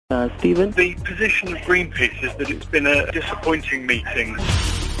Stephen? The position of Greenpeace is that it's been a disappointing meeting.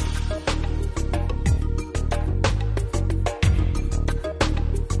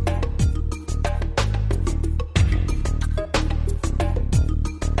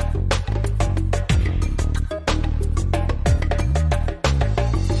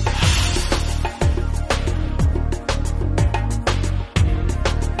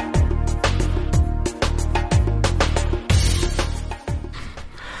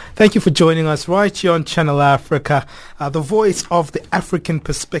 Thank you for joining us right here on Channel Africa, the voice of the African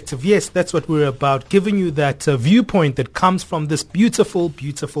perspective. Yes, that's what we're about, giving you that viewpoint that comes from this beautiful,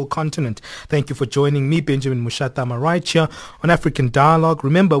 beautiful continent. Thank you for joining me, Benjamin Mushatama, right here on African Dialogue.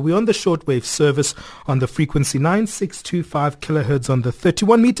 Remember, we're on the shortwave service on the frequency 9625 kilohertz on the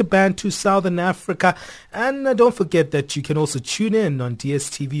 31 meter band to Southern Africa. And don't forget that you can also tune in on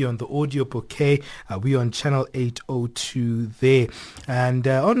DSTV on the audio bouquet. We're on channel 802 there. And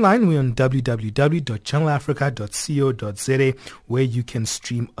online, we're on www.channelafrica.co.za, where you can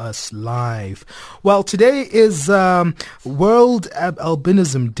stream us live. Well, today is World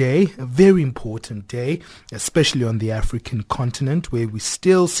Albinism Day, a very important day, especially on the African continent, where we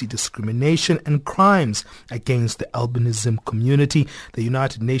still see discrimination and crimes against the albinism community. The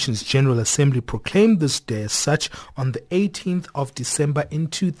United Nations General Assembly proclaimed this day as such on the 18th of December in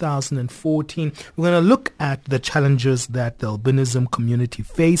 2014. We're going to look at the challenges that the albinism community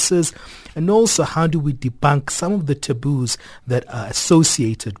faces, and also how do we debunk some of the taboos that are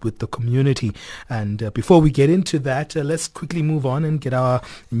associated with the community. And before we get into that, let's quickly move on and get our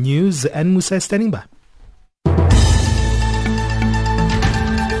news. And Musa is standing by.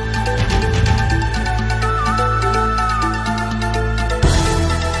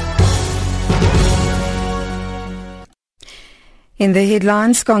 In the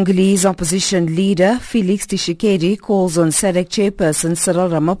headlines, Congolese opposition leader Felix Tshisekedi calls on SADC chairperson Cyril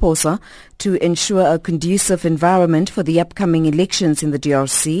Ramaphosa to ensure a conducive environment for the upcoming elections in the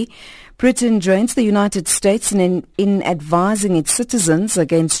DRC. Britain joins the United States in advising its citizens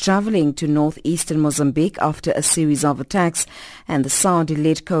against traveling to northeastern Mozambique after a series of attacks. And the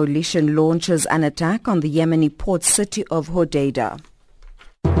Saudi-led coalition launches an attack on the Yemeni port city of Hodeida.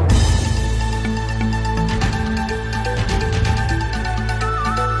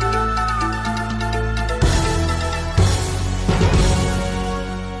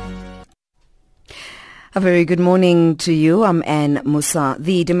 A very good morning to you. I'm Anne Musa.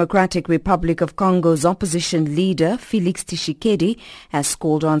 The Democratic Republic of Congo's opposition leader, Felix Tshisekedi, has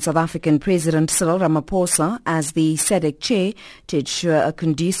called on South African President Cyril Ramaphosa as the SADC chair to ensure a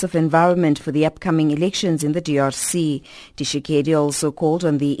conducive environment for the upcoming elections in the DRC. Tshisekedi also called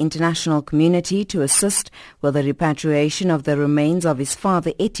on the international community to assist with the repatriation of the remains of his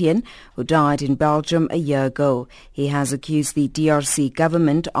father Etienne, who died in Belgium a year ago. He has accused the DRC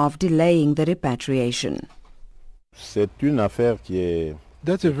government of delaying the repatriation.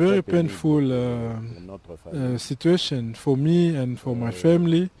 That's a very painful situation for me and for my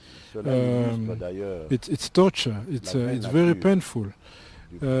family. It's torture. It's very painful.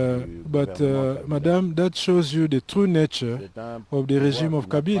 But Madame, that shows you the true nature of the regime of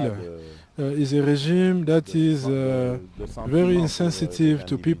Kabila. It's a regime that is very insensitive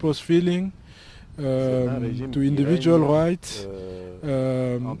to people's feeling, to individual rights,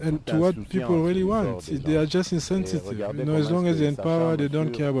 and to what people really want. They are just insensitive. As long as they're in power, they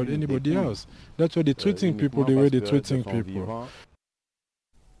don't care about anybody else. That's why they're treating people the way they're treating people.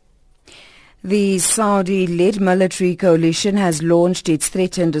 The Saudi-led military coalition has launched its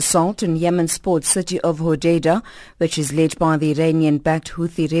threatened assault on Yemen's port city of Hodeida, which is led by the Iranian-backed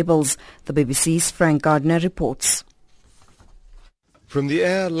Houthi rebels. The BBC's Frank Gardner reports. From the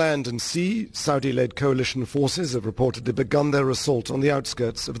air, land and sea, Saudi-led coalition forces have reportedly begun their assault on the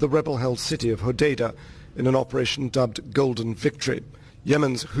outskirts of the rebel-held city of Hodeida in an operation dubbed Golden Victory.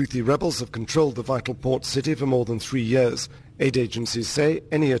 Yemen's Houthi rebels have controlled the vital port city for more than 3 years. Aid agencies say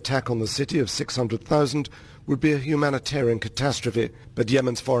any attack on the city of 600,000 would be a humanitarian catastrophe. But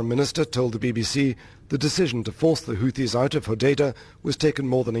Yemen's foreign minister told the BBC the decision to force the Houthis out of Hodeida was taken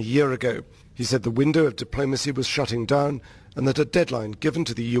more than a year ago. He said the window of diplomacy was shutting down and that a deadline given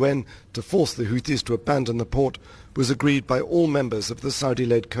to the UN to force the Houthis to abandon the port was agreed by all members of the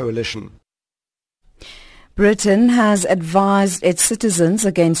Saudi-led coalition. Britain has advised its citizens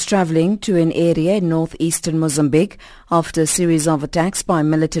against travelling to an area in northeastern Mozambique after a series of attacks by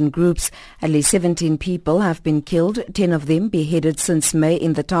militant groups. At least 17 people have been killed, 10 of them beheaded since May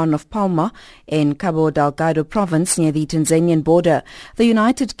in the town of Palma in Cabo Delgado province near the Tanzanian border. The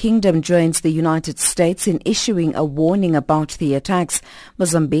United Kingdom joins the United States in issuing a warning about the attacks.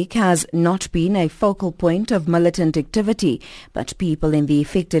 Mozambique has not been a focal point of militant activity, but people in the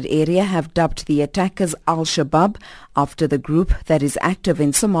affected area have dubbed the attackers Al-Shabaab after the group that is active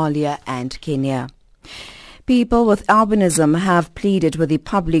in Somalia and Kenya. People with albinism have pleaded with the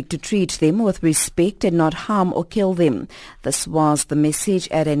public to treat them with respect and not harm or kill them. This was the message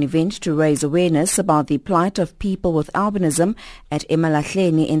at an event to raise awareness about the plight of people with albinism at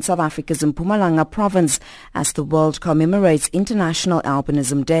Emalahleni in South Africa's Mpumalanga province as the world commemorates International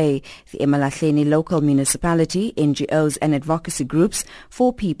Albinism Day. The Emalahleni local municipality, NGOs and advocacy groups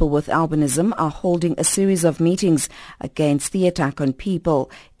for people with albinism are holding a series of meetings against the attack on people.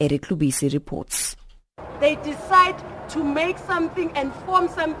 Eric Lubisi reports. They decide to make something and form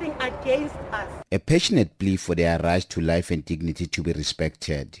something against us. A passionate plea for their right to life and dignity to be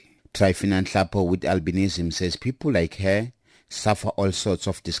respected. Trifina Nhlapo with albinism says people like her suffer all sorts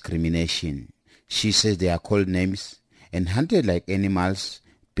of discrimination. She says they are called names and hunted like animals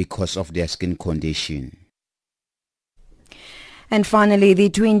because of their skin condition. And finally, the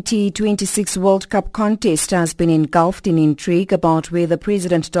 2026 World Cup contest has been engulfed in intrigue about whether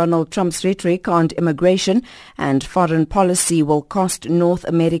President Donald Trump's rhetoric on immigration and foreign policy will cost North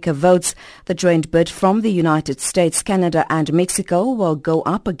America votes. The joint bid from the United States, Canada and Mexico will go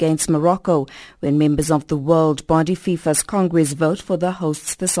up against Morocco when members of the world body FIFA's Congress vote for the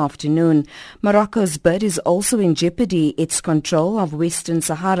hosts this afternoon. Morocco's bid is also in jeopardy. Its control of Western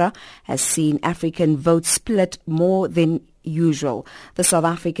Sahara has seen African votes split more than usual. The South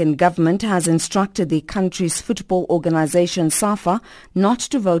African government has instructed the country's football organisation SAFA not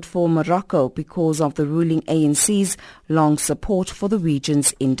to vote for Morocco because of the ruling ANC's long support for the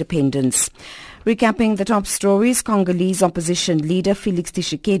region's independence. Recapping the top stories, Congolese opposition leader Felix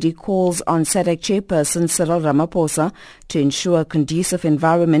Tshisekedi calls on SADC chairperson Cyril Ramaphosa to ensure a conducive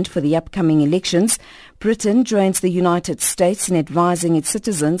environment for the upcoming elections. Britain joins the United States in advising its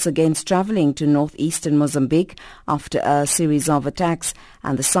citizens against travelling to northeastern Mozambique after a series of attacks,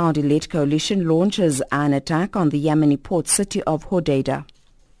 and the Saudi-led coalition launches an attack on the Yemeni port city of Hodeida.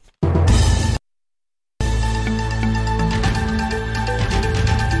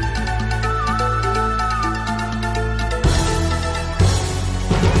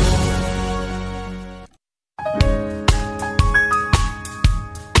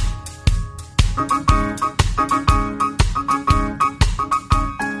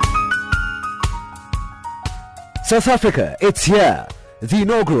 South Africa, it's here. The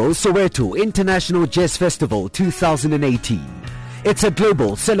inaugural Soweto International Jazz Festival 2018. It's a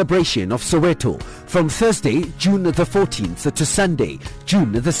global celebration of Soweto from Thursday, June the 14th to Sunday,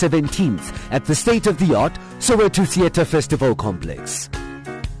 June the 17th at the state-of-the-art Soweto Theatre Festival Complex.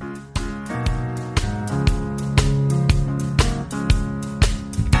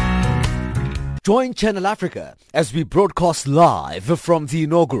 Join Channel Africa as we broadcast live from the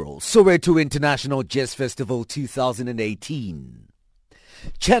inaugural Soweto International Jazz Festival 2018.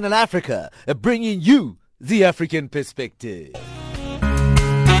 Channel Africa, bringing you the African perspective.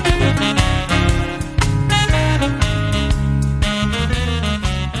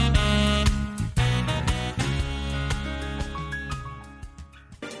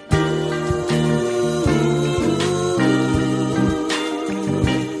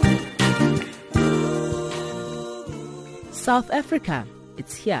 South Africa,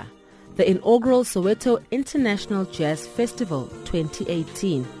 it's here. The inaugural Soweto International Jazz Festival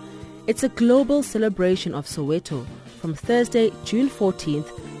 2018. It's a global celebration of Soweto from Thursday, June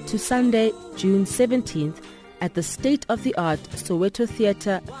 14th to Sunday, June 17th at the state-of-the-art Soweto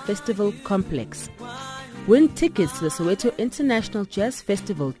Theatre Festival Complex. Win tickets to the Soweto International Jazz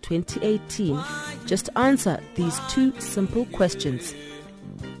Festival 2018. Just answer these two simple questions.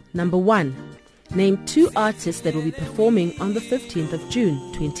 Number 1. Name 2 artists that will be performing on the 15th of June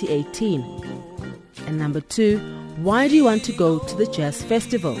 2018. And number 2, why do you want to go to the Jazz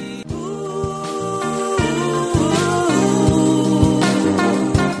Festival?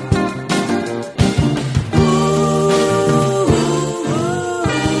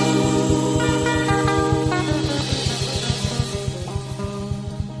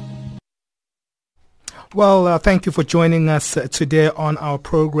 Well, thank you for joining us today on our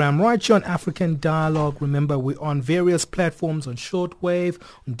program right here on African Dialogue. Remember, we're on various platforms, on shortwave,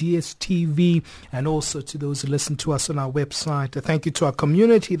 on DSTV, and also to those who listen to us on our website. Thank you to our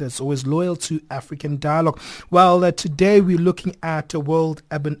community that's always loyal to African Dialogue. Well, today we're looking at World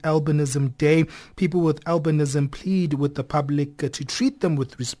Albinism Day. People with albinism plead with the public to treat them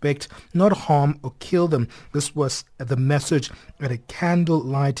with respect, not harm or kill them. This was the message at a candle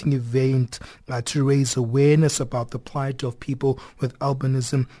lighting event to raise awareness about the plight of people with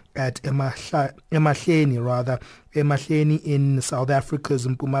albinism at Emahleni in South Africa's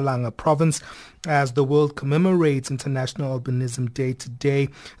Mpumalanga province. As the world commemorates International Albinism Day today,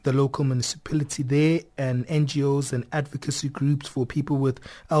 the local municipality there and NGOs and advocacy groups for people with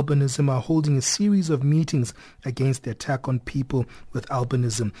albinism are holding a series of meetings against the attack on people with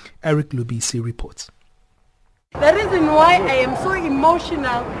albinism. Eric Lubisi reports. The reason why I am so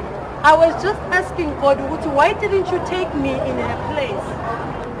emotional, I was just asking God, why didn't you take me in her place?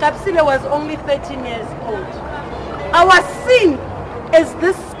 Kapsile was only 13 years old. Our sin is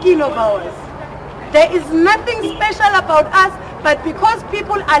this skin of ours. There is nothing special about us, but because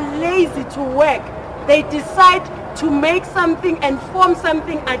people are lazy to work, they decide to make something and form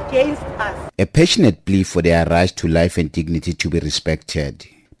something against us. A passionate plea for their right to life and dignity to be respected.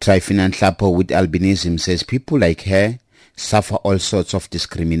 Trifina Nhlapo with albinism says people like her suffer all sorts of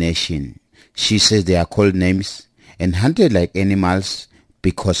discrimination. She says they are called names and hunted like animals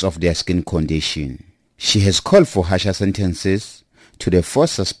because of their skin condition. She has called for harsher sentences to the 4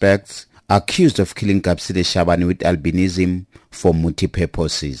 suspects accused of killing Kapsile Shabane with albinism for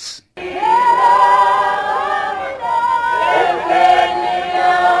multi-purposes.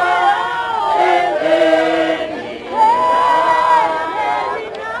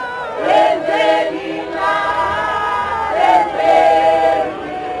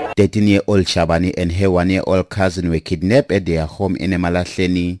 The 13-year-old Shabane and her 1-year-old cousin were kidnapped at their home in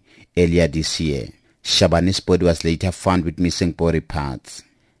Emahleni earlier this year. Shabane's body was later found with missing body parts.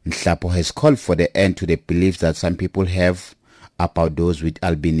 Nhlapo has called for the end to the beliefs that some people have about those with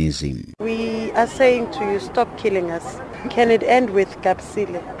albinism. We are saying to you, stop killing us. Can it end with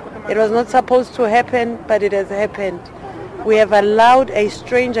Kapsile? It was not supposed to happen, but it has happened. We have allowed a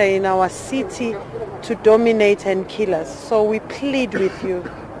stranger in our city to dominate and kill us. So we plead with you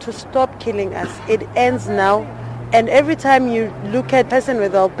to stop killing us. It ends now. And every time you look at a person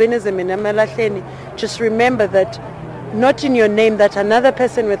with albinism in Emahleni, just remember that not in your name that another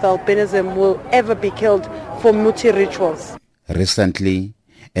person with albinism will ever be killed for multi-rituals. Recently,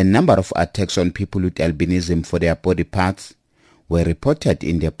 a number of attacks on people with albinism for their body parts were reported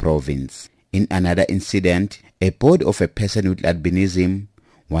in the province. In another incident, a body of a person with albinism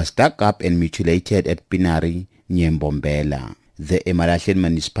was dug up and mutilated at Pinari, Nyembombela. The Emahleni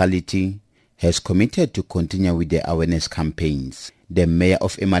municipality has committed to continue with the awareness campaigns. The mayor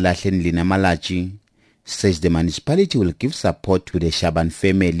of Emahleni, Lina Malachi, says the municipality will give support to the Shabane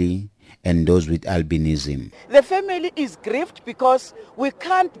family and those with albinism. The family is grieved because we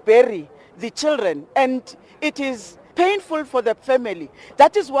can't bury the children, and it is painful for the family.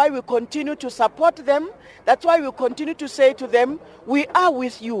 That is why we continue to support them. That's why we continue to say to them, we are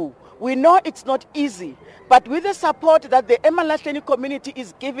with you. We know it's not easy, but with the support that the Emahleni community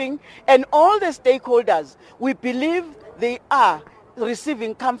is giving and all the stakeholders, we believe they are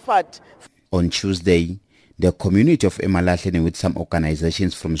receiving comfort. On Tuesday, the community of Emahleni with some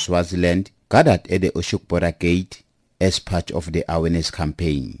organizations from Swaziland gathered at the Oshukbora Gate as part of the awareness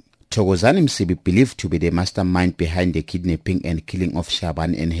campaign. Thokozani Msibi, believed to be the mastermind behind the kidnapping and killing of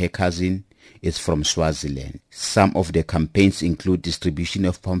Shabane and her cousin, is from Swaziland. Some of the campaigns include distribution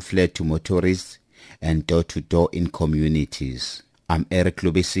of pamphlets to motorists and door-to-door in communities. I'm Eric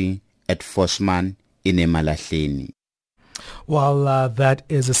Lubisi at Forsman in Emahleni. Well, that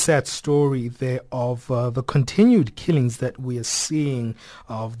is a sad story there of the continued killings that we are seeing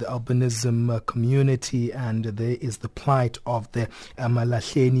of the albinism community, and there is the plight of the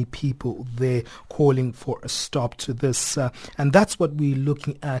Emahleni people there calling for a stop to this. And that's what we're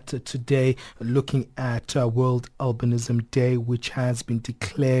looking at today, looking at World Albinism Day, which has been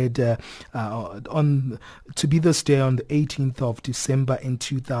declared to be this day on the 18th of December in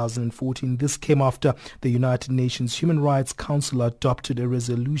 2014. This came after the United Nations Human Rights Council Council adopted a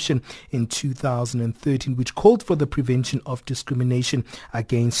resolution in 2013 which called for the prevention of discrimination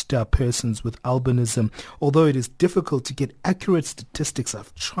against persons with albinism. Although it is difficult to get accurate statistics,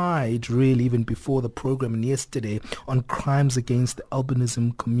 I've tried really even before the program and yesterday on crimes against the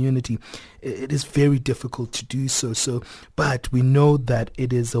albinism community. It is very difficult to do so. But we know that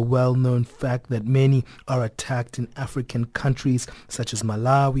it is a well-known fact that many are attacked in African countries such as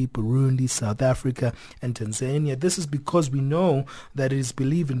Malawi, Burundi, South Africa, and Tanzania. This is because we know that it is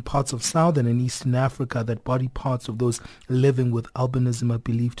believed in parts of Southern and Eastern Africa that body parts of those living with albinism are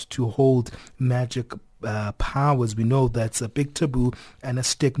believed to hold magic powers. We know that's a big taboo and a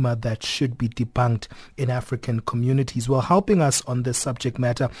stigma that should be debunked in African communities. Well, helping us on this subject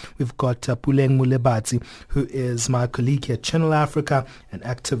matter, we've got Puleng Molebatsi, who is my colleague here at Channel Africa, an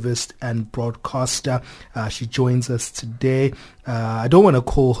activist and broadcaster. She joins us today. I don't want to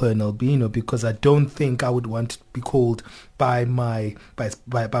call her an albino because I don't think I would want to be called by my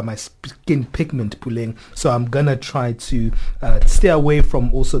skin pigment, Puleng. So I'm gonna try to stay away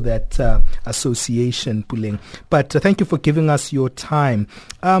from also that association, Puleng. But thank you for giving us your time.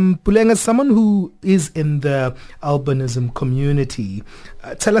 Puleng, as someone who is in the albinism community,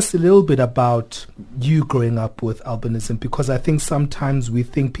 tell us a little bit about you growing up with albinism, because I think sometimes we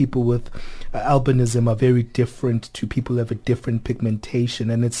think people with albinism are very different to people who have a different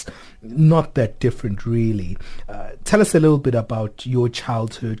pigmentation, and it's not that different really. Tell us a little bit about your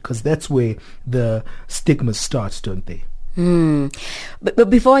childhood, because that's where the stigma starts, don't they? But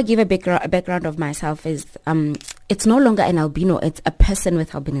before I give a background of myself, is it's no longer an albino, it's a person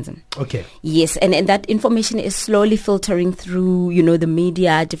with albinism. Okay. Yes, and that information is slowly filtering through, the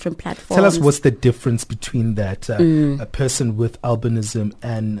media, different platforms. Tell us what's the difference between that, a person with albinism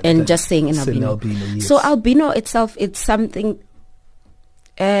and just saying an albino. Yes. So albino itself, it's something...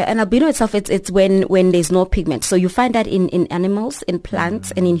 an albino itself, it's when there's no pigment. So you find that in animals, in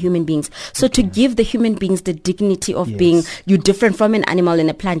plants, and in human beings. So to give the human beings the dignity of being you different from an animal and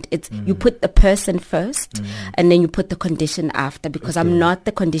a plant, it's you put the person first, and then you put the condition after, because I'm not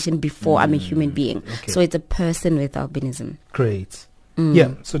the condition before I'm a human being. Okay. So it's a person with albinism. Great.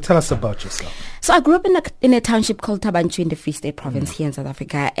 Yeah, so tell us about yourself. So I grew up in a township called Tabanchu in the Free State Province here in South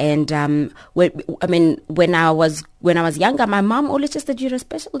Africa, and when I was younger, my mom always just said you're a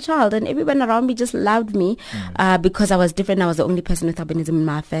special child, and everyone around me just loved me because I was different. I was the only person with albinism in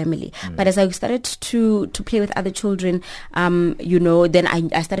my family. But as I started to play with other children, then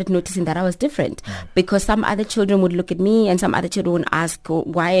I started noticing that I was different, because some other children would look at me, and some other children would ask,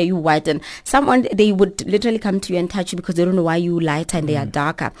 why are you white? And someone, they would literally come to you and touch you because they don't know why you lighter and they are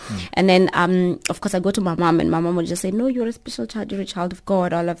darker. And then of course I go to my mom, and my mom would just say, no, you're a special child, you're a child of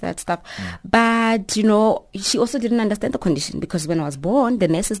God, all of that stuff. But she also didn't understand the condition, because when I was born, the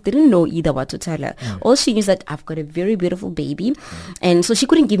nurses didn't know either what to tell her. All she knew is that I've got a very beautiful baby, and so she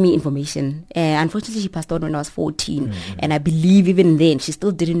couldn't give me information. Unfortunately, she passed on when I was 14, and I believe even then she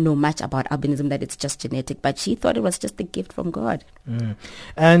still didn't know much about albinism, that it's just genetic, but she thought it was just a gift from God.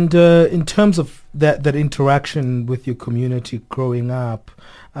 And in terms of that interaction with your community growing up,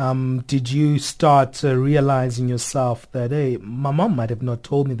 did you start realizing yourself that, hey, my mom might have not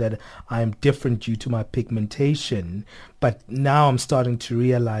told me that I am different due to my pigmentation, but now I'm starting to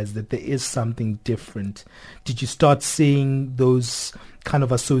realize that there is something different? Did you start seeing those kind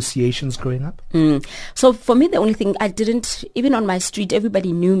of associations growing up? So for me, the only thing I didn't, even on my street,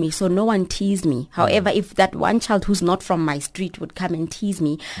 everybody knew me, so no one teased me. However, if that one child who's not from my street would come and tease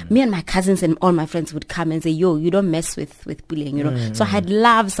me, me and my cousins and all my friends would come and say, yo, you don't mess with Puleng, So I had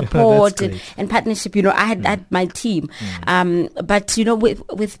love, support, and partnership, I had my team. But,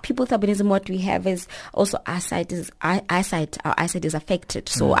 with people with albinism, what we have is also our eyesight is affected.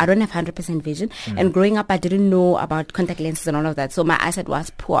 So I don't have 100% vision. And growing up, I didn't know about contact lenses and all of that. So my eyesight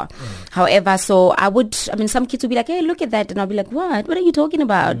was poor. However, so some kids would be like, hey, look at that. And I'll be like, what are you talking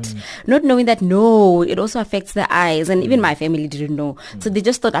about? Not knowing that, no, it also affects the eyes. And even my family didn't know. So they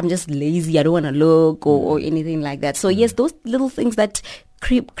just thought I'm just lazy. I don't want to look or anything like that. So yes, those little things that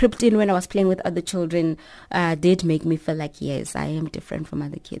crept in when I was playing with other children did make me feel like, yes, I am different from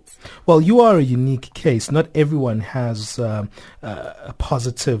other kids. Well, you are a unique case. Not everyone has a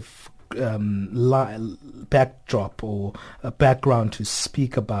positive backdrop or a background to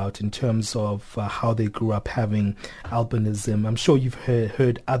speak about in terms of how they grew up having albinism. I'm sure you've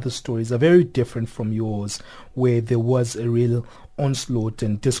heard other stories that are very different from yours, where there was a real onslaught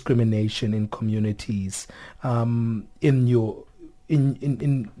and discrimination in communities. In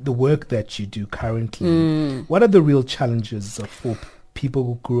the work that you do currently, what are the real challenges for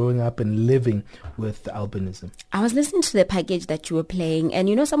people growing up and living with albinism? I was listening to the package that you were playing,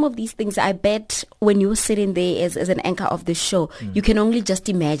 and some of these things, I bet when you were sitting there as an anchor of the show, you can only just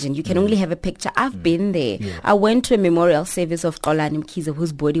imagine. You can only have a picture. I've been there. Yeah. I went to a memorial service of Xolani Mkhize,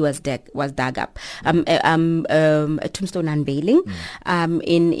 whose body was dug up. A tombstone unveiling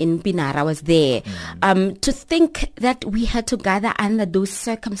in Pinar. I was there. To think that we had to gather under those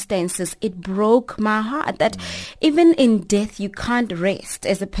circumstances, it broke my heart that even in death you can't rest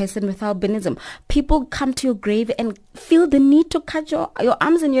as a person with albinism. People come to your grave and feel the need to cut your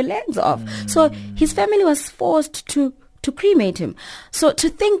arms and your legs off. So his family was forced to cremate him. So to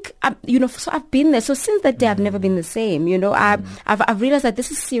think, so I've been there. So since that day, I've never been the same. I've realized that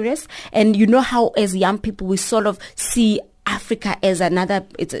this is serious. And how as young people, we sort of see Africa as another,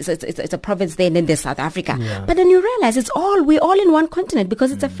 it's a province there, and then there's South Africa. Yeah. But then you realize we're all in one continent,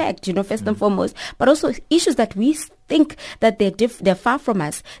 because it's a fact, first and foremost. But also issues that we think that they're far from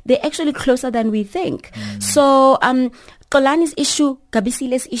us, they're actually closer than we think. So, Xolani's issue,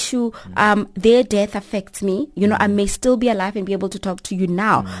 Gabisile's issue, their death affects me. I may still be alive and be able to talk to you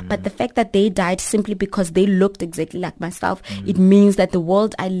now, but the fact that they died simply because they looked exactly like myself, it means that the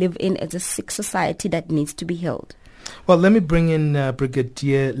world I live in is a sick society that needs to be healed. Well, let me bring in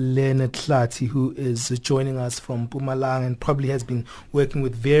Brigadier Leonard, who is joining us from Mpumalanga and probably has been working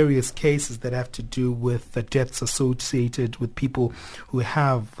with various cases that have to do with deaths associated with people who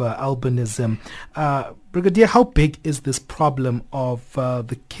have albinism. Brigadier, how big is this problem of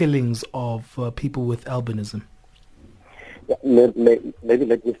the killings of people with albinism? Maybe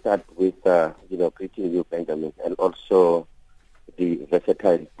let me start with greeting you, Benjamin, and also the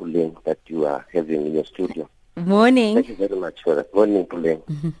versatile Puleng that you are having in your studio. Morning. Thank you very much for that. Morning, Puleng.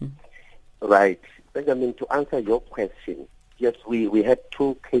 Right. Benjamin, to answer your question, yes, we had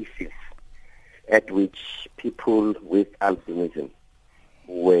two cases at which people with albinism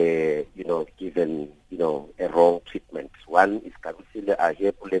were, given, a wrong treatment. One is Kabisile, I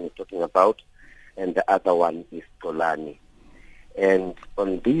hear Puleng is talking about, and the other one is Xolani. And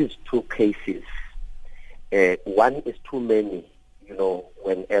on these two cases, one is too many,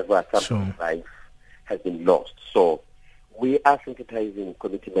 whenever someone's life has been lost. So we are sensitizing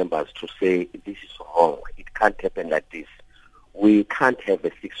committee members to say this is wrong. It can't happen like this. We can't have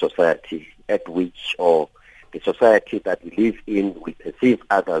a sick society at which, or the society that we live in, we perceive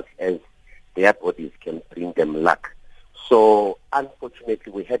others as their bodies can bring them luck. So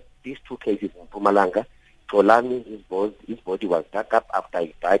unfortunately, we had these two cases in Mpumalanga. Xolani, his body was dug up after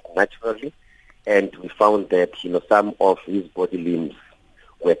he died naturally, and we found that some of his body limbs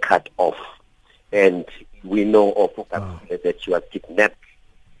were cut off. And we know of that she was kidnapped,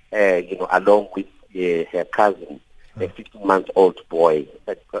 along with her cousin, a 15-month-old boy,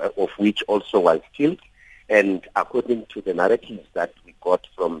 of which also was killed. And according to the narratives that we got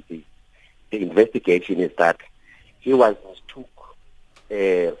from the investigation, is that he was mistook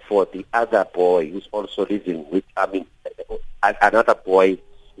for the other boy who's also living with, another boy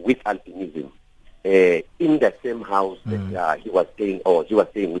with albinism, in the same house that he was staying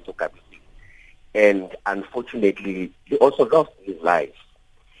with Okabi. And unfortunately, he also lost his life.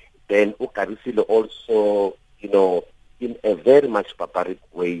 Then Ukabisile also, in a very much barbaric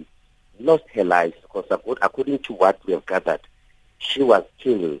way, lost her life, because according to what we have gathered, she was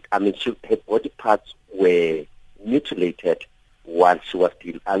killed. Her body parts were mutilated while she was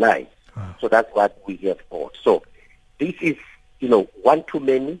still alive. So that's what we have thought. So this is, one too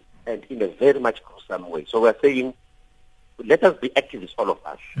many, and in a very much gruesome way. So we're saying, let us be activists, all of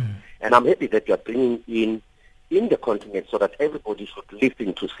us. And I'm happy that you are bringing in the continent so that everybody should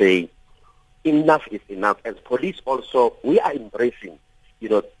listen to say, enough is enough. As police also, we are embracing,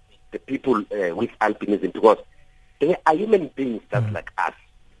 the people with albinism, because they are human beings just like us.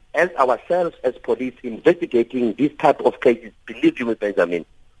 As ourselves, as police, investigating this type of cases, believe you me, Benjamin,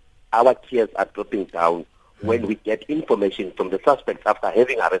 our tears are dropping down when we get information from the suspects after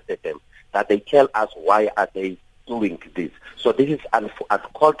having arrested them, that they tell us why are they doing this. So this is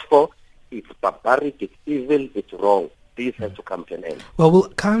uncalled for. It's barbaric, it's evil, it's wrong. This has to come to an end. Well, we'll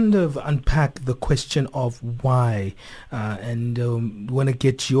kind of unpack the question of why, and want to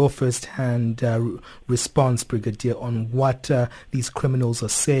get your first-hand response, Brigadier, on what these criminals are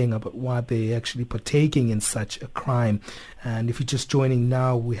saying about why they're actually partaking in such a crime. And if you're just joining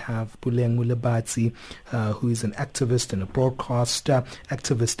now, we have Puleng Molebatsi, who is an activist and a broadcaster,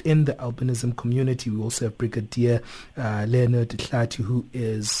 activist in the albinism community. We also have Brigadier Leonard, who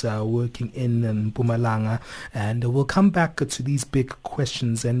is working in Mpumalanga, and we'll come come back to these big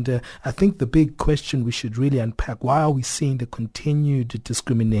questions, and I think the big question we should really unpack: why are we seeing the continued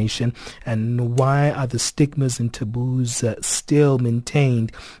discrimination, and why are the stigmas and taboos still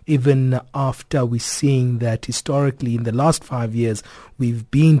maintained even after we're seeing that historically in the last 5 years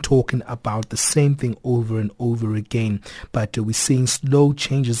we've been talking about the same thing over and over again, but we're seeing slow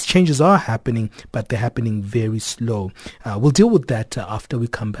changes. Changes are happening, but they're happening very slow. We'll deal with that after we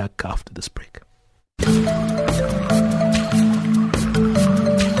come back after this break.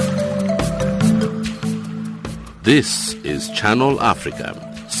 This is Channel Africa,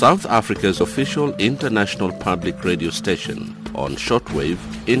 South Africa's official international public radio station on shortwave,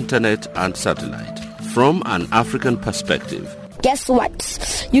 internet and satellite. From an African perspective. Guess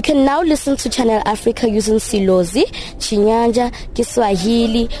what? You can now listen to Channel Africa using Silozi, Chinyanja,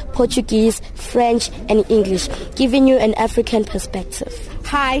 Kiswahili, Portuguese, French and English, giving you an African perspective.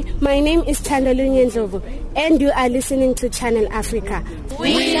 Hi, my name is Thandolunye Ndlovu, and you are listening to Channel Africa.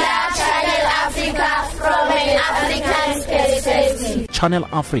 We love Channel Africa from an African perspective. Channel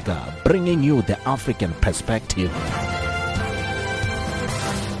Africa, bringing you the African perspective.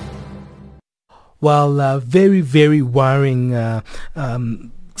 Well, very, very worrying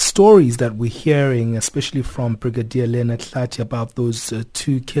stories that we're hearing, especially from Brigadier Leonard about those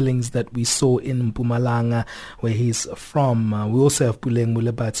 2 killings that we saw in Mpumalanga, where he's from. We also have Puleng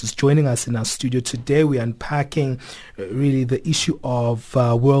Molebatsi who's joining us in our studio today. We're unpacking really the issue of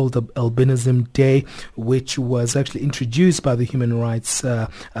World Albinism Day, which was actually introduced by the Human Rights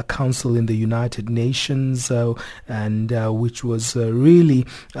Council in the United Nations, and which was really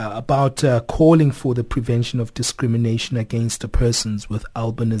about calling for the prevention of discrimination against persons with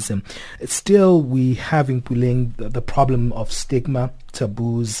albinism. Still, we having, Puleng, the problem of stigma,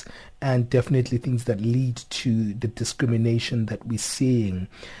 taboos, and definitely things that lead to the discrimination that we're seeing.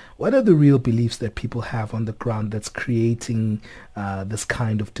 What are the real beliefs that people have on the ground that's creating this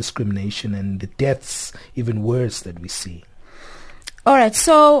kind of discrimination and the deaths, even worse, that we see? All right,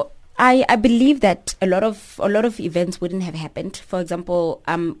 so I believe that a lot of events wouldn't have happened. For example,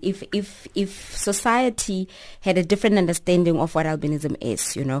 if society had a different understanding of what albinism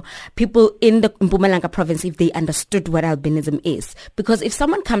is, people in the Mpumalanga province, if they understood what albinism is, because if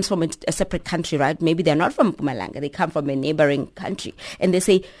someone comes from a separate country, right, maybe they're not from Mpumalanga, they come from a neighboring country, and they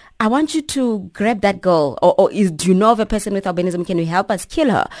say, I want you to grab that girl, or do you know of a person with albinism? Can you help us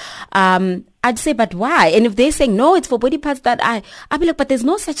kill her? I'd say, but why? And if they're saying, no, it's for body parts that I'd be like, but there's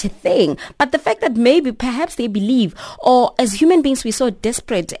no such a thing. But the fact that maybe perhaps they believe, or as human beings, we're so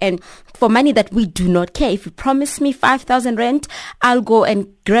desperate and for money that we do not care. If you promise me 5,000 rand, I'll go and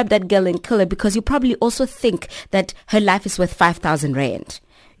grab that girl and kill her, because you probably also think that her life is worth 5,000 rand,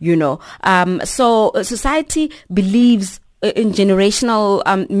 So society believes in generational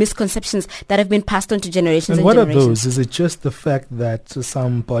misconceptions that have been passed on to generations and what generations. Are those? Is it just the fact that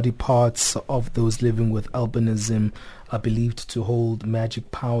some body parts of those living with albinism are believed to hold magic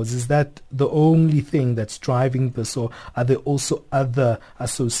powers? Is that the only thing that's driving this, or are there also other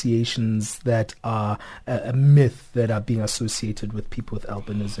associations that are a myth that are being associated with people with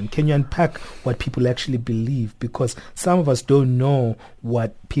albinism? Can you unpack what people actually believe? Because some of us don't know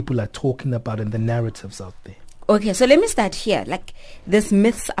what people are talking about and the narratives out there. Okay, so let me start here. Like, there's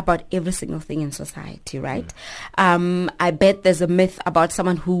myths about every single thing in society, right? I bet there's a myth about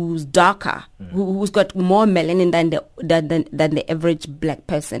someone who's darker, who's got more melanin than the average black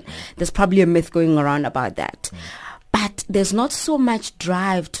person. There's probably a myth going around about that. But there's not so much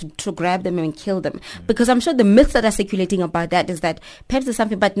drive to grab them and kill them, because I'm sure the myths that are circulating about that is that perhaps there's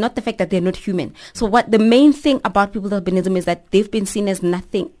something, but not the fact that they're not human. So what the main thing about people with albinism is that they've been seen as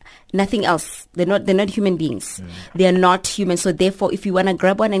nothing else. They're not human beings. They are not human. So therefore, if you want to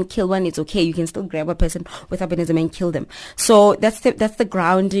grab one and kill one, it's okay. You can still grab a person with albinism and kill them. So that's the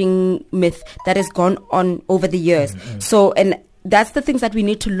grounding myth that has gone on over the years. So, and that's the things that we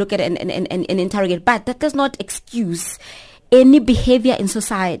need to look at and interrogate. But that does not excuse any behavior in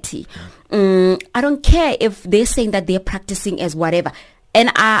society. I don't care if they're saying that they're practicing as whatever. And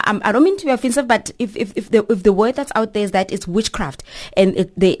I don't mean to be offensive, but if the word that's out there is that it's witchcraft,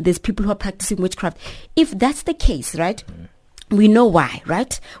 and there's people who are practicing witchcraft, if that's the case, right? We know why,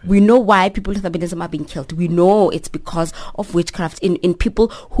 right? We know why people with albinism are being killed. We know it's because of witchcraft in people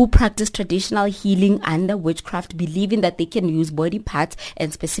who practice traditional healing under witchcraft, believing that they can use body parts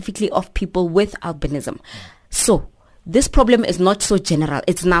and specifically of people with albinism. So this problem is not so general.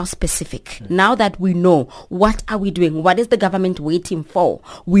 It's now specific. Now that we know, what are we doing? What is the government waiting for?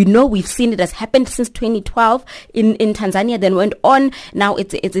 We know we've seen it has happened since 2012 in Tanzania, then went on. Now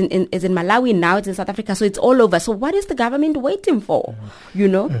it's in Malawi. Now it's in South Africa. So it's all over. So what is the government waiting for? You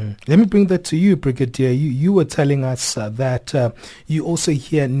know? Let me bring that to you, Brigadier. You were telling us that you also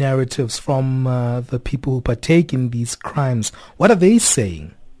hear narratives from the people who partake in these crimes. What are they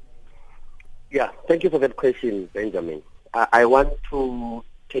saying? Yeah, thank you for that question, Benjamin. I want to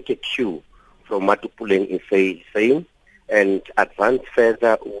take a cue from what Puleng is saying and advance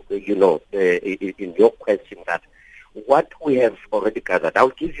further, in your question that what we have already gathered. I'll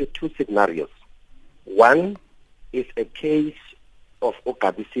give you two scenarios. One is a case of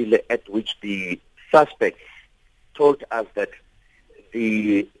Okabisile at which the suspects told us that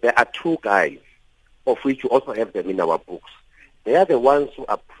there are two guys, of which we also have them in our books. They are the ones who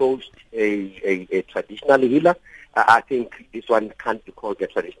approached a traditional healer. I think this one can't be called a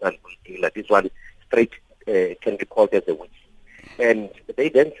traditional healer. This one straight can be called as a witch. And they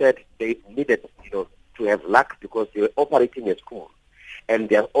then said they needed, to have luck because they were operating a school. And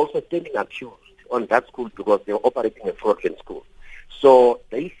they are also standing accused on that school because they were operating a fraudulent school. So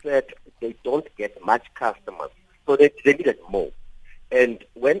they said they don't get much customers. So they needed more. And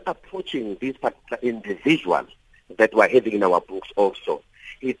when approaching these particular individuals that we're having in our books also,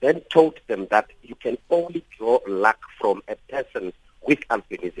 he then told them that you can only draw luck from a person with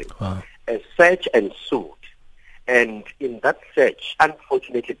albinism. Wow. A search ensued. And in that search,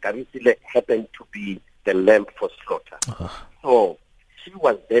 unfortunately, Kabisile happened to be the lamb for slaughter. So she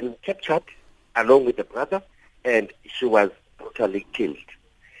was then captured along with the brother, and she was brutally killed.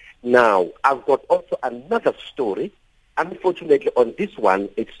 Now, I've got also another story. Unfortunately, on this one,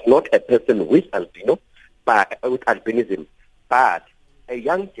 it's not a person with albinism, but a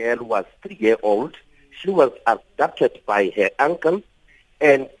young girl was 3-year-old. She was abducted by her uncle,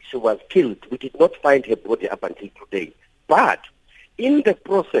 and she was killed. We did not find her body up until today. But in the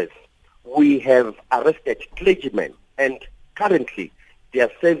process, we have arrested clergymen, and currently they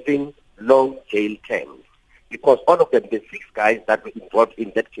are serving long jail terms because all of them, the 6 guys that were involved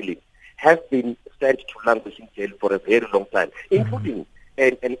in that killing, have been sent to languishing jail for a very long time, including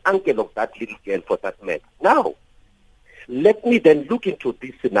an uncle of that little girl for that matter. Now, let me then look into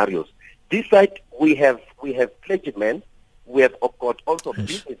these scenarios. This side, we have clergymen, we have got also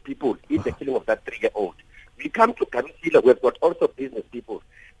business people in the killing of that 3-year-old. We come to Kabisile, we've got also business people.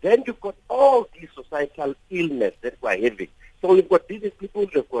 Then you've got all these societal illness that we're having. So you've got business people,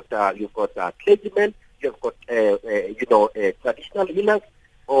 you've got clergymen, you've got traditional healers,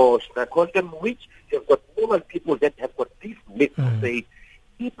 or should I call them witch? You've got normal people that have got this myth to say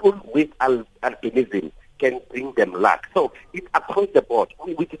people with albinism can bring them luck. So it's across the board.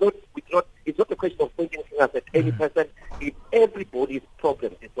 It's not a question of pointing fingers at any person. It's everybody's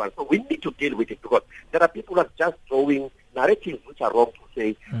problem, this one. So we need to deal with it because there are people who are just drawing narratives which are wrong to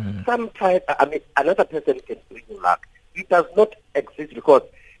say another person can bring you luck. It does not exist because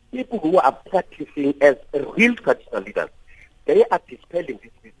people who are practicing as real traditional leaders, they are dispelling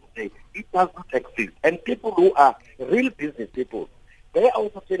this business. It does not exist. And people who are real business people, they are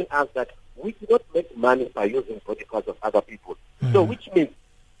also telling us that we do not make money by using body parts of other people. So which means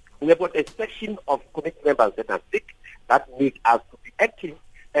we have got a section of committee members that are sick that need us to be active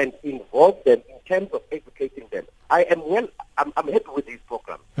and involve them in terms of educating them. I'm happy with these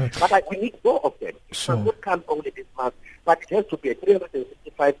programs, but we need more of them. It must not come only this month, but it has to be a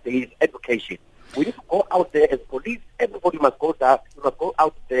 365 days education. We need to go out there as police. Everybody must go there. You must go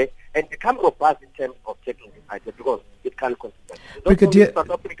out there and become robust in terms of checking this item because it can't consider. Brigadier, South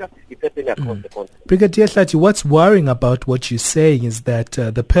Africa, it's happening across the continent. Brigadier Hlati, what's worrying about what you're saying is that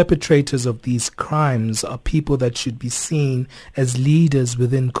the perpetrators of these crimes are people that should be seen as leaders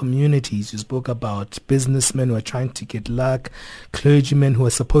within communities. You spoke about businessmen who are trying to get luck, clergymen who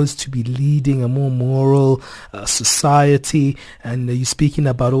are supposed to be leading a more moral society, and you're speaking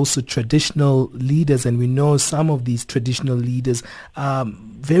about also traditional leaders, and we know some of these traditional leaders are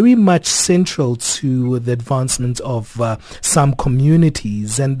very much central to the advancement of some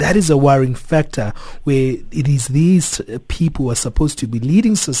communities, and that is a worrying factor where it is these people who are supposed to be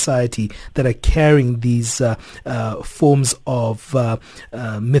leading society that are carrying these forms of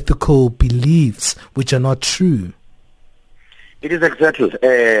mythical beliefs which are not true. It is exactly,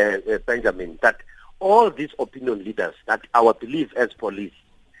 Benjamin, that all these opinion leaders, that our belief as police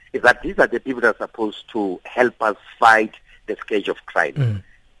is that these are the people that are supposed to help us fight the scourge of crime.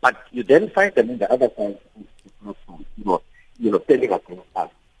 But you then find them in the other side, standing against us.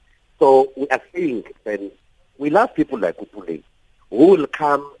 So we are saying that we love people like Puleng who will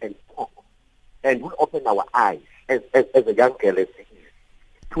come and talk and will open our eyes as a young girl, as she is,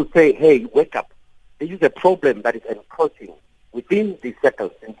 to say, hey, wake up. This is a problem that is encroaching within the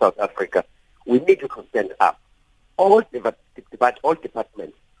circles in South Africa. We need to stand up. All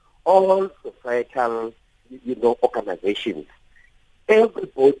departments, all societal, organizations,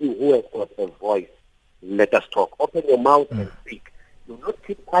 everybody who has got a voice, let us talk. Open your mouth and speak. Do not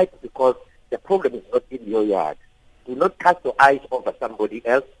keep quiet because the problem is not in your yard. Do not cast your eyes over somebody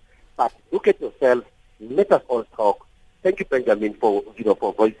else, but look at yourself. Let us all talk. Thank you, Benjamin, for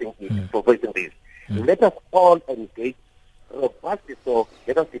voicing this. Let us all engage robustly. So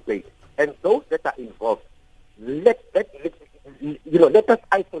let us debate, and those that are involved, let us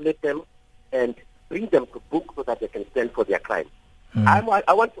isolate them and bring them to book so that they can stand for their crimes. I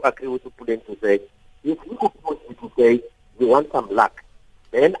want to agree with Puleng to say, if you could force me to say you want some luck,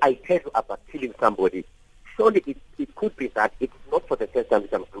 then I tell you about killing somebody. Surely it could be that it's not for the first time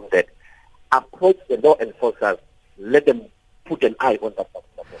that I'm doing that. Approach the law enforcers, let them put an eye on that person.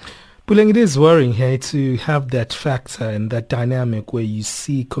 Puleng, it is worrying here to have that factor and that dynamic where you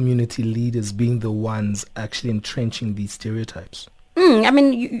see community leaders being the ones actually entrenching these stereotypes.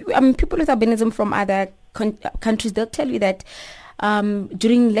 People with albinism from other countries, they'll tell you that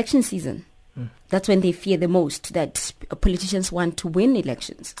during election season, that's when they fear the most, that politicians want to win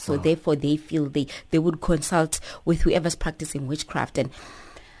elections. So therefore they feel they would consult with whoever's practicing witchcraft. And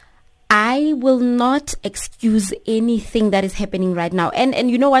I will not excuse anything that is happening right now. And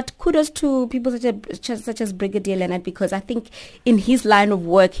you know what? Kudos to people such as Brigadier Leonard, because I think in his line of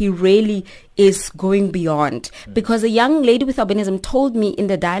work, he really is going beyond. Because a young lady with albinism told me in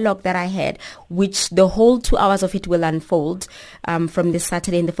the dialogue that I had, which the whole 2 hours of it will unfold from this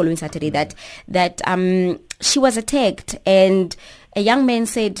Saturday and the following Saturday, that she was attacked, and a young man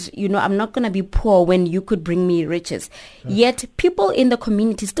said, I'm not going to be poor when you could bring me riches. Yet people in the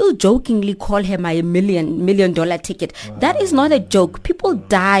community still jokingly call her my million dollar ticket. That is not a joke. People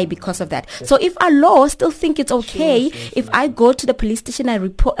die because of that. So if our law still think it's okay if I go to the police station and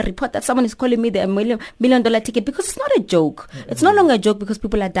report that someone is calling me the million dollar ticket, because it's not a joke. It's no longer a joke because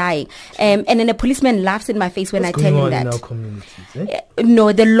people are dying. And then a policeman laughs in my face when I tell him that. In our communities,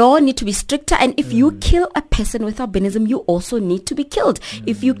 No, the law need to be stricter. And if you kill a person with albinism, you also need to be killed.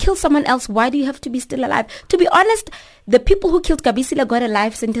 If you kill someone else, why do you have to be still alive? To be honest, the people who killed Kabisile got a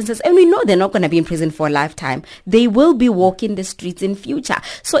life sentences, and we know they're not going to be in prison for a lifetime. They will be walking the streets in future.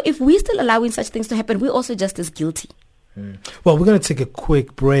 So if we're still allowing such things to happen, we're also just as guilty. Well, we're going to take a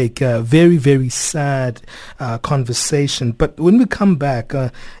quick break. Very, very sad conversation. But when we come back,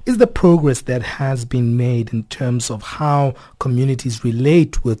 is the progress that has been made in terms of how communities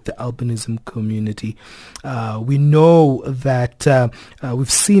relate with the albinism community. We know that we've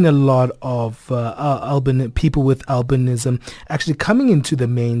seen a lot of people with albinism actually coming into the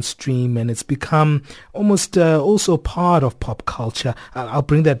mainstream, and it's become almost also part of pop culture. I'll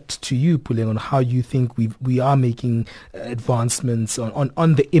bring that to you, Puleng, on how you think we are making advancements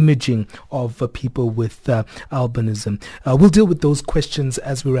on the imaging of people with albinism. We'll deal with those questions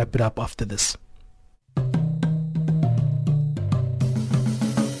as we wrap it up after this.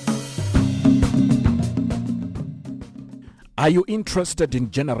 Are you interested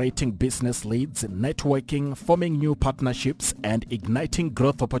in generating business leads, networking, forming new partnerships, and igniting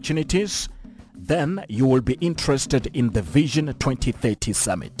growth opportunities? Then you will be interested in the Vision 2030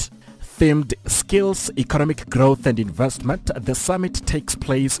 Summit. Themed Skills, Economic Growth and Investment, the summit takes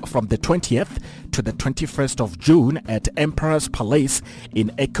place from the 20th to the 21st of June at Emperor's Palace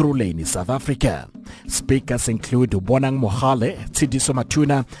in Ekurhuleni, South Africa. Speakers include Bonang Mohale, Tsidiso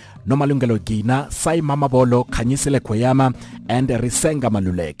Matuna, Nomalungelo Gina, Sai Mamabolo, Khanyisile Kweyama, and Risenga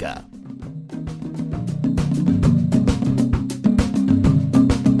Malulega.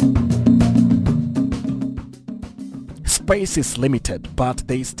 Space is limited, but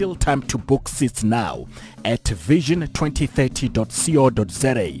there is still time to book seats now at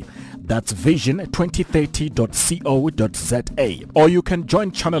vision2030.co.za. That's vision2030.co.za. Or you can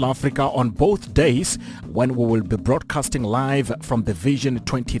join Channel Africa on both days when we will be broadcasting live from the Vision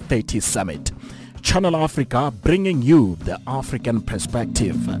 2030 Summit. Channel Africa, bringing you the African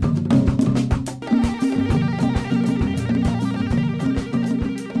perspective.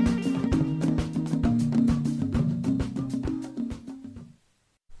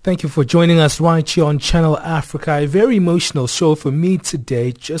 Thank you for joining us right here on Channel Africa. A very emotional show for me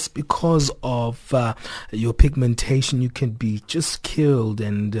today just because of your pigmentation. You can be just killed,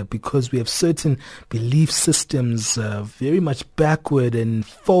 and because we have certain belief systems, very much backward and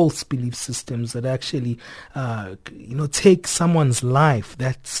false belief systems that actually, take someone's life.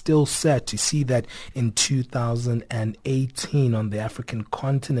 That's still sad to see that in 2018 on the African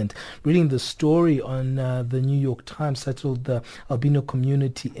continent. Reading the story on the New York Times titled "The Albino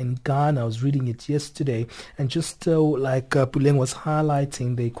Community in Ghana." I was reading it yesterday, and just like Puleng was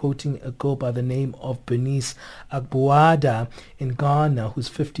highlighting, they're quoting a girl by the name of Bernice Agbuada in Ghana, who's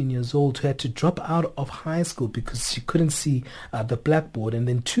 15 years old, who had to drop out of high school because she couldn't see the blackboard, and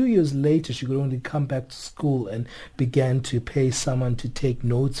then 2 years later she could only come back to school and began to pay someone to take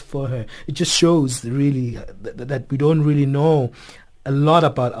notes for her. It just shows really that we don't really know a lot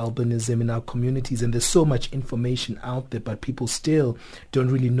about albinism in our communities, and there's so much information out there, but people still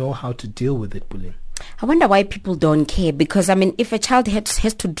don't really know how to deal with it, Puleng. I wonder why people don't care, because if a child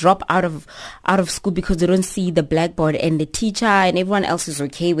has to drop out of school because they don't see the blackboard and the teacher and everyone else is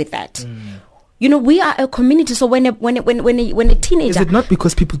okay with that. We are a community, so when a teenager... Is it not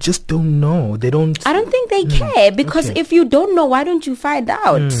because people just don't know? They don't... I don't think they care, because if you don't know, why don't you find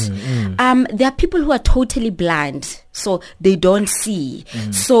out? There are people who are totally blind, so they don't see.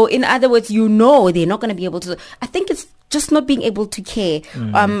 So in other words, they're not going to be able to... I think it's just not being able to care.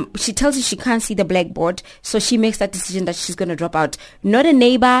 She tells you she can't see the blackboard, so she makes that decision that she's going to drop out. Not a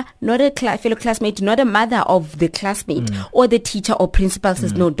neighbor, not a fellow classmate, not a mother of the classmate or the teacher or principal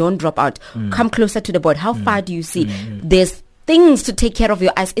says, no, don't drop out. Come closer to the board. How far do you see? There's things to take care of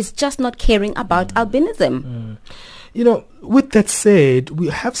your eyes. It's just not caring about albinism. With that said, we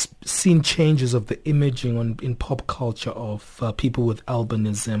have seen changes of the imaging in pop culture of people with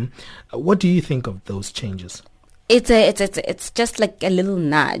albinism. What do you think of those changes? It's just like a little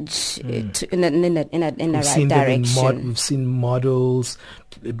nudge in the right direction. We've seen models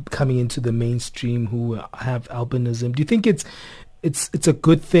coming into the mainstream who have albinism. Do you think it's a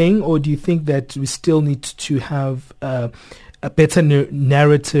good thing, or do you think that we still need to have a better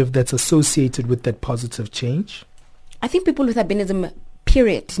narrative that's associated with that positive change? I think people with albinism,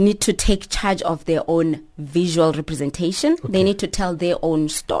 period, need to take charge of their own visual representation. They need to tell their own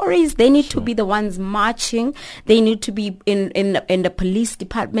stories. They need to be the ones marching. They need to be in the police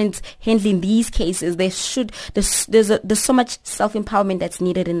departments handling these cases. There's so much self-empowerment that's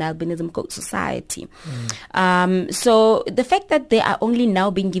needed in the albinism society. So the fact that they are only now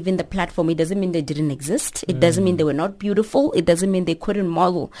being given the platform, it doesn't mean they didn't exist. It doesn't mean they were not beautiful. It doesn't mean they couldn't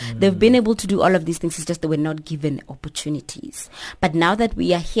model. They've been able to do all of these things. It's just they were not given opportunities. But now that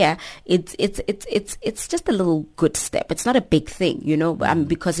we are here, it's just a little good step. It's not a big thing,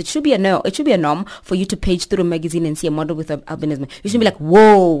 because it should be a norm for you to page through a magazine and see a model with albinism. You shouldn't be like,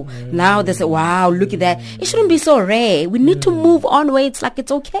 whoa, now there's wow, look at that. It shouldn't be so rare. We need to move on where it's like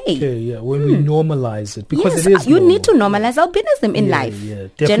it's okay. When we normalize it, because it is you need to normalize albinism in life.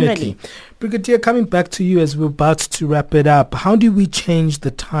 Generally. Brigadier, coming back to you as we're about to wrap it up, how do we change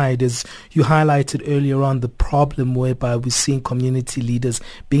the tide? As you highlighted earlier on, the problem whereby we're seeing community leaders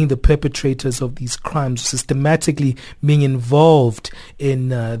being the perpetrators of these crimes, systematically being involved in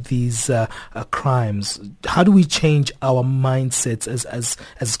these crimes. How do we change our mindsets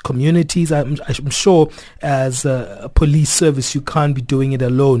as communities? I'm sure as a police service, you can't be doing it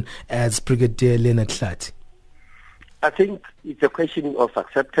alone, as Brigadier Leonard. I think it's a question of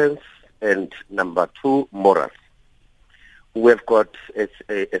acceptance, and number two, morals. We've got a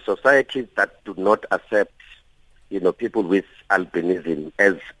society that do not accept, people with albinism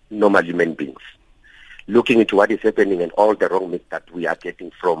as normal human beings. Looking into what is happening and all the wrong myths that we are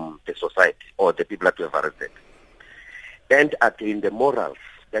getting from the society or the people that we have arrested. And again, the morals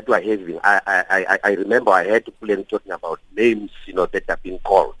that we are having. I remember I heard people talking about names, that have been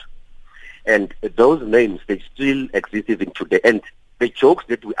called. And those names, they still exist even today. And the jokes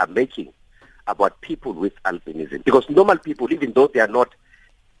that we are making about people with albinism, because normal people, even though they are not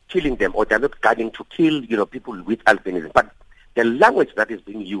killing them or they are not guiding to kill, people with albinism, but the language that is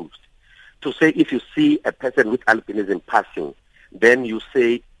being used to say, if you see a person with albinism passing, then you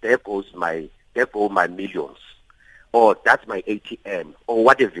say, there go my millions, or that's my ATM, or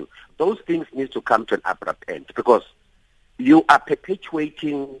whatever. Those things need to come to an abrupt end, because you are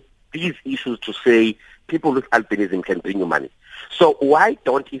perpetuating these issues to say people with albinism can bring you money. So why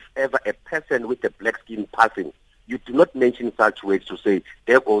don't, if ever a person with a black skin passing, you do not mention such words to say,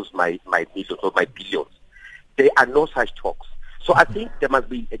 there goes my millions or my billions. There are no such talks. So I think there must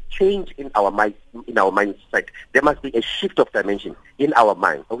be a change in our mind, in our mindset. There must be a shift of dimension in our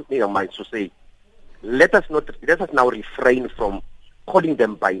mind to say, let us now refrain from calling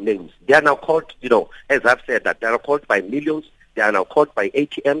them by names. They are now called, as I've said, that they are called by millions, they are now called by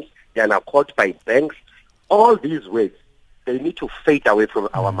ATMs, they are now called by banks. All these words, they need to fade away from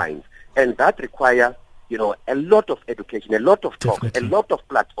our minds. And that requires, a lot of education, a lot of talk, a lot of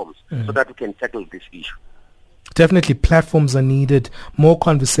platforms so that we can tackle this issue. Definitely platforms are needed, more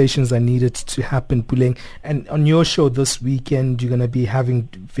conversations are needed to happen, Puleng. And on your show this weekend, you're going to be having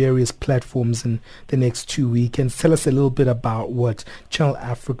various platforms in the next 2 weekends. Tell us a little bit about what Channel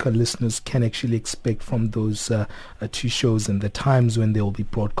Africa listeners can actually expect from those 2 shows and the times when they will be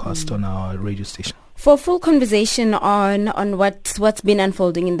broadcast on our radio station. For full conversation on what's been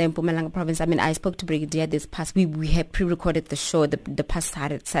unfolding in the Mpumalanga province, I spoke to Brigadier this past week. We had pre-recorded the show the past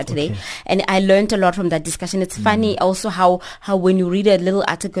Saturday, and I learned a lot from that discussion. It's funny also how when you read a little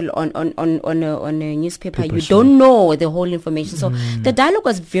article on a newspaper, you don't know the whole information. So the dialogue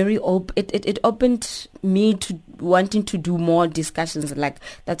was very open. It opened me to wanting to do more discussions. Like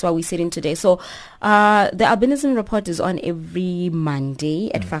that's why we're sitting today. So the Albinism report is on every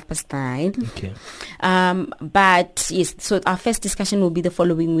Monday at 9:05. Okay. But yes, so our first discussion will be the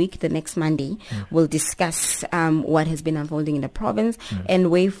following week, the next Monday. We'll discuss what has been unfolding in the province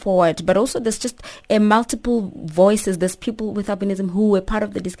and way forward. But also there's just multiple voices. There's people with albinism who were part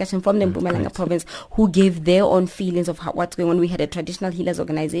of the discussion from the Mpumalanga province who gave their own feelings of what's going on. We had a traditional healers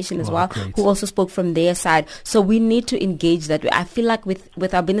organization as well who also spoke from their side. So we need to engage that way. I feel like with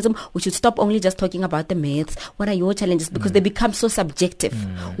albinism, we should stop only just talking about the myths. What are your challenges? Because they become so subjective.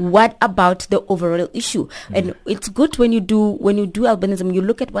 What about the overall issue? And it's good when you do albinism, you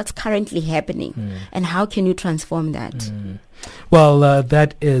look at what's currently happening and how can you transform that. Well,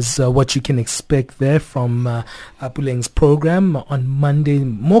 that is what you can expect there from Puleng's program on Monday.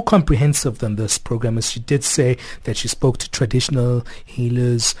 More comprehensive than this program, as she did say that she spoke to traditional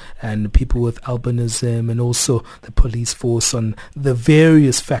healers and people with albinism and also the police force on the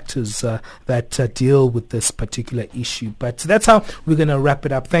various factors that deal with this particular issue. But that's how we're going to wrap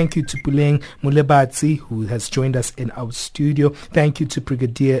it up. Thank you to Puleng Molebatsi, who has joined us in our studio. Thank you to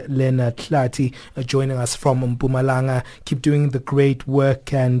Brigadier Leonard joining us from Mpumalanga. Keep doing the great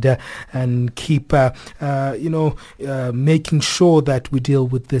work and keep making sure that we deal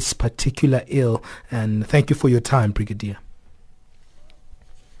with this particular ill. And thank you for your time, Brigadier.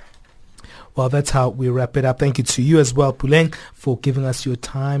 Well, that's how we wrap it up. Thank you to you as well, Puleng, for giving us your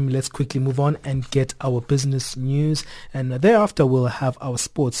time. Let's quickly move on and get our business news. And thereafter, we'll have our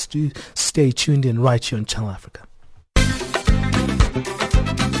sports. Do stay tuned in right here on Channel Africa.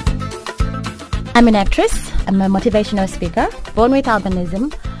 I'm an actress. I'm a motivational speaker. Born with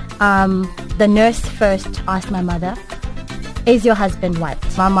albinism. The nurse first asked my mother, "Is your husband white?"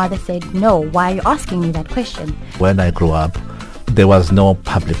 My mother said, "No. Why are you asking me that question?" When I grew up, there was no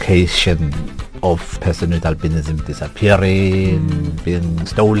publication of person with albinism disappearing, being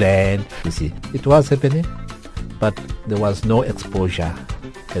stolen. You see, it was happening, but there was no exposure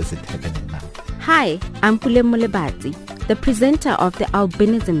as it happening now. Hi, I'm Puleng Molebatsi, the presenter of the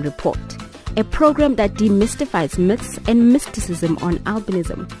Albinism Report, a program that demystifies myths and mysticism on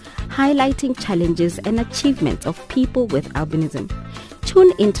albinism, highlighting challenges and achievements of people with albinism.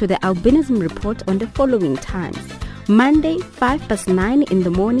 Tune into the Albinism Report on the following times: Monday, 9:05 in the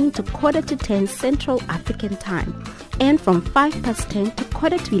morning to 10:15 Central African Time, and from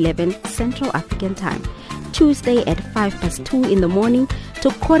 10:05 to 11:15 Central African Time. Tuesday at 2:05 in the morning to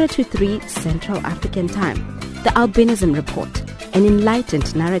 2:45 Central African Time. The Albinism Report, an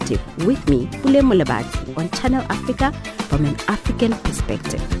enlightened narrative with me, Puleng Molebatsi, on Channel Africa from an African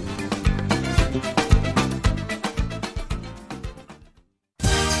perspective.